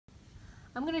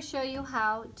I'm going to show you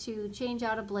how to change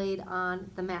out a blade on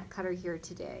the mat cutter here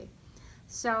today.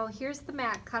 So here's the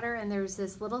mat cutter, and there's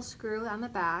this little screw on the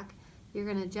back. You're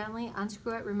going to gently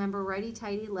unscrew it. Remember,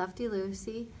 righty-tighty,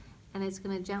 lefty-loosey, and it's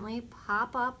going to gently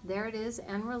pop up. There it is,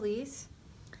 and release.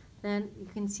 Then you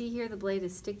can see here the blade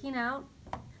is sticking out.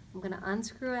 I'm going to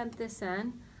unscrew at this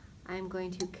end. I'm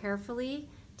going to carefully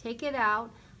take it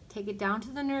out, take it down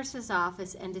to the nurse's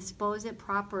office, and dispose it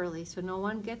properly so no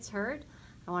one gets hurt.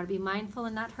 I want to be mindful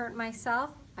and not hurt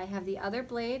myself. I have the other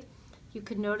blade. You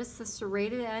can notice the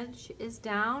serrated edge is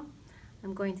down.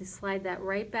 I'm going to slide that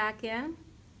right back in.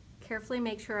 Carefully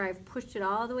make sure I've pushed it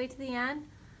all the way to the end.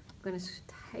 I'm going to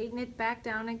tighten it back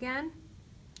down again.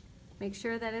 Make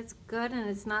sure that it's good and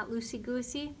it's not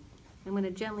loosey-goosey. I'm going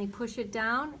to gently push it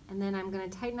down, and then I'm going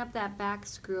to tighten up that back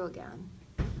screw again.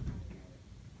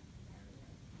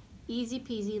 Easy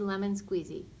peasy lemon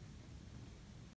squeezy.